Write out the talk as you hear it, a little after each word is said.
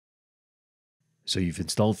So you've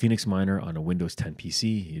installed Phoenix Miner on a Windows 10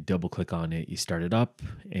 PC, you double click on it, you start it up,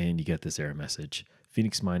 and you get this error message.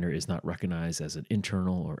 Phoenix Miner is not recognized as an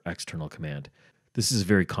internal or external command. This is a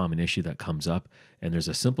very common issue that comes up, and there's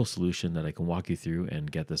a simple solution that I can walk you through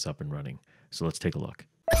and get this up and running. So let's take a look.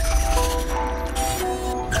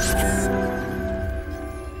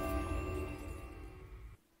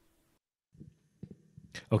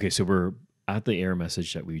 Okay, so we're at the error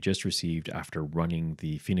message that we just received after running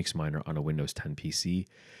the Phoenix Miner on a Windows 10 PC,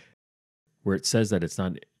 where it says that it's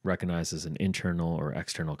not recognized as an internal or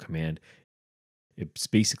external command. It's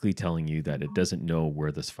basically telling you that it doesn't know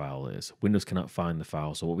where this file is. Windows cannot find the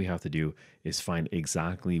file, so what we have to do is find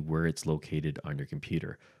exactly where it's located on your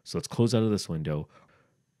computer. So let's close out of this window.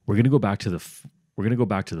 We're going to go back to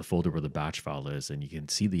the folder where the batch file is, and you can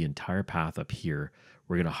see the entire path up here.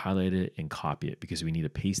 We're going to highlight it and copy it because we need to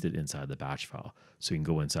paste it inside the batch file. So you can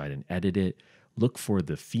go inside and edit it. Look for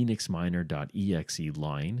the PhoenixMiner.exe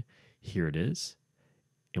line. Here it is.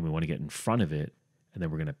 And we want to get in front of it. And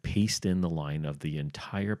then we're going to paste in the line of the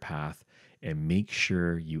entire path and make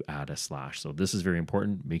sure you add a slash. So this is very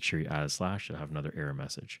important. Make sure you add a slash. You'll have another error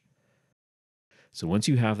message. So once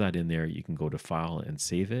you have that in there, you can go to File and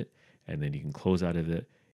save it. And then you can close out of it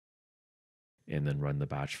and then run the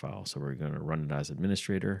batch file. So we're going to run it as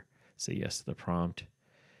administrator, say yes to the prompt.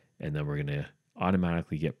 And then we're going to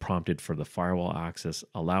automatically get prompted for the firewall access,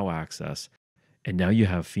 allow access. And now you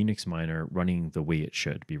have Phoenix Miner running the way it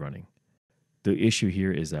should be running. The issue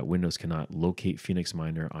here is that Windows cannot locate Phoenix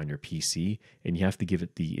Miner on your PC, and you have to give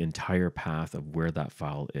it the entire path of where that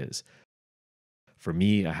file is. For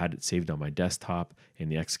me, I had it saved on my desktop,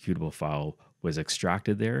 and the executable file was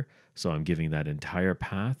extracted there. So I'm giving that entire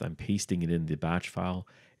path, I'm pasting it in the batch file,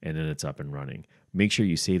 and then it's up and running. Make sure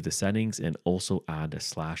you save the settings and also add a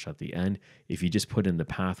slash at the end. If you just put in the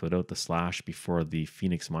path without the slash before the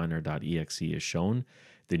PhoenixMiner.exe is shown,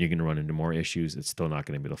 then you're going to run into more issues. It's still not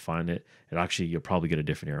going to be able to find it. And actually, you'll probably get a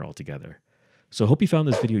different error altogether. So I hope you found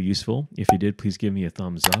this video useful. If you did, please give me a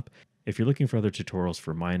thumbs up. If you're looking for other tutorials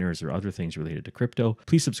for miners or other things related to crypto,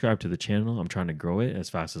 please subscribe to the channel. I'm trying to grow it as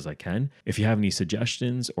fast as I can. If you have any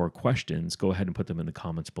suggestions or questions, go ahead and put them in the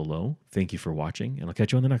comments below. Thank you for watching, and I'll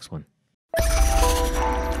catch you on the next one.